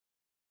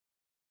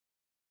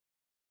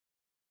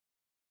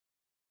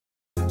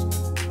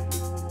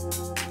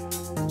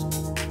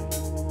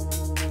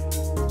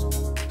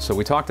So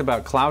we talked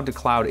about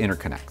cloud-to-cloud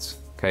interconnects.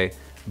 Okay.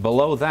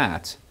 Below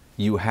that,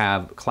 you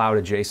have cloud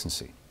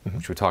adjacency,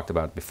 which we talked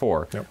about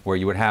before, where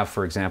you would have,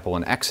 for example,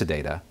 an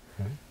Exadata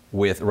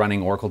with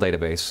running Oracle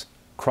database,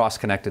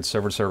 cross-connected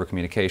server-to-server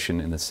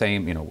communication in the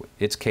same,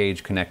 its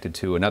cage connected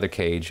to another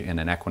cage in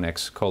an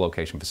Equinix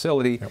co-location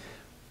facility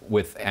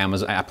with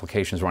Amazon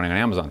applications running on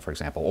Amazon, for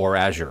example, or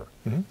Azure,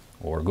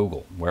 or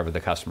Google, wherever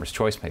the customer's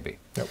choice may be.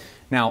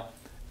 Now,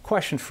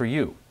 question for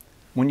you.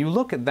 When you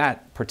look at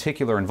that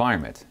particular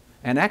environment,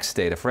 an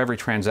Exadata for every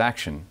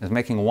transaction is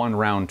making one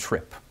round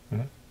trip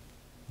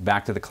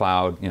back to the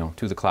cloud,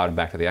 to the cloud and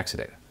back to the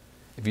Exadata.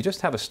 If you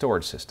just have a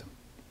storage system,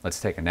 let's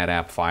take a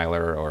NetApp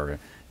filer or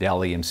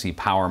Dell EMC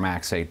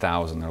PowerMax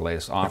 8000, their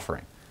latest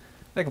offering.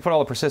 They can put all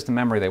the persistent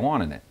memory they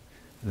want in it.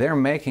 They're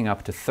making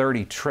up to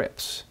 30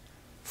 trips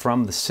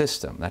from the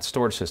system, that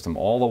storage system,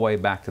 all the way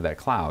back to that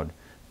cloud,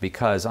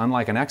 because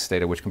unlike an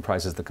Exadata, which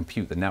comprises the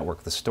compute, the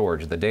network, the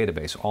storage, the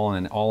database, all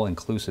in an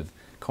all-inclusive,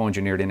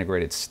 co-engineered,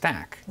 integrated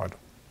stack,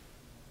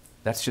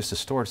 that's just a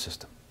storage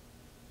system.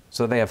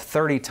 So they have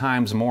 30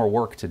 times more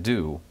work to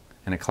do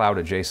in a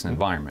cloud-adjacent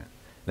environment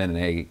than in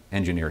an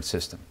engineered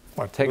system.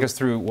 Take us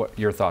through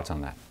your thoughts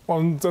on that.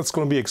 Well, that's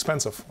going to be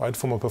expensive, right,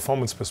 from a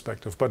performance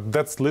perspective. But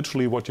that's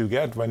literally what you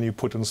get when you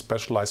put in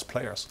specialized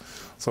players.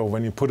 So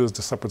when you put a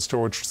separate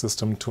storage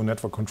system to a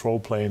network control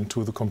plane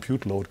to the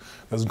compute load,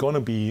 there's going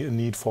to be a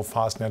need for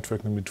fast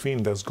networking in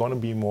between. There's going to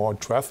be more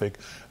traffic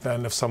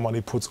than if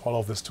somebody puts all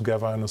of this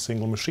together in a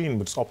single machine,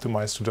 which is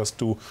optimized to just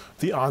do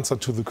the answer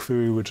to the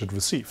query which it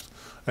received.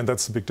 And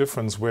that's the big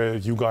difference where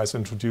you guys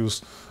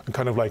introduce a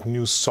kind of like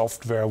new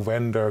software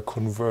vendor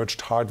converged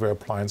hardware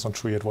appliance. Not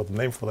sure yet what the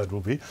name for that will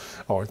be.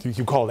 Or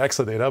you call it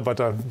Exadata, but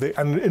the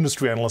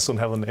industry analysts don't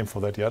have a name for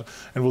that yet.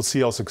 And we'll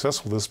see how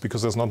successful this is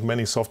because there's not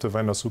many software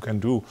vendors who can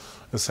do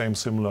the same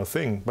similar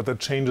thing. But that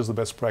changes the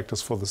best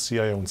practice for the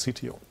CIO and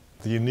CTO.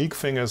 The unique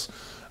thing is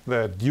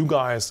that you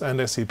guys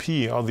and SAP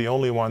are the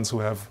only ones who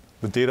have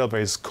the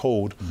database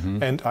code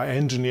and are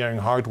engineering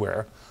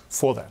hardware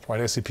for that,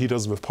 right? SAP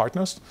does it with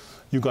partners.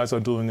 You guys are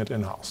doing it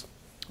in-house.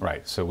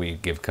 Right, so we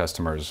give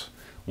customers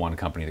one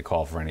company to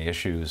call for any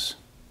issues,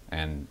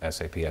 and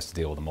SAP has to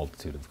deal with a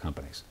multitude of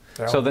companies.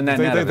 Yeah. So then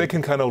they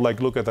can kind of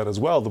like look at that as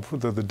well.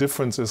 The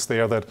difference is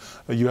there that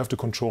you have to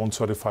control and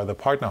certify the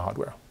partner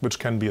hardware, which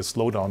can be a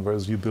slowdown,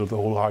 whereas you build the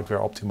whole hardware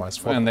optimized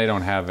for And they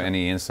don't have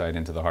any insight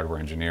into the hardware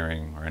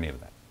engineering or any of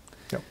that.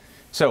 Yep.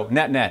 So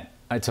net,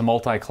 it's a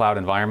multi-cloud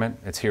environment.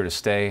 It's here to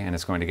stay, and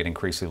it's going to get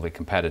increasingly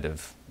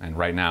competitive. And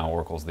right now,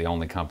 Oracle's the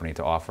only company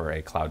to offer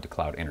a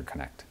cloud-to-cloud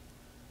interconnect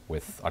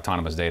with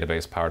autonomous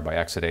database powered by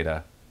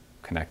Exadata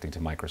connecting to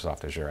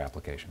Microsoft Azure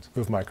applications.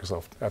 With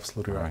Microsoft,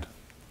 absolutely right.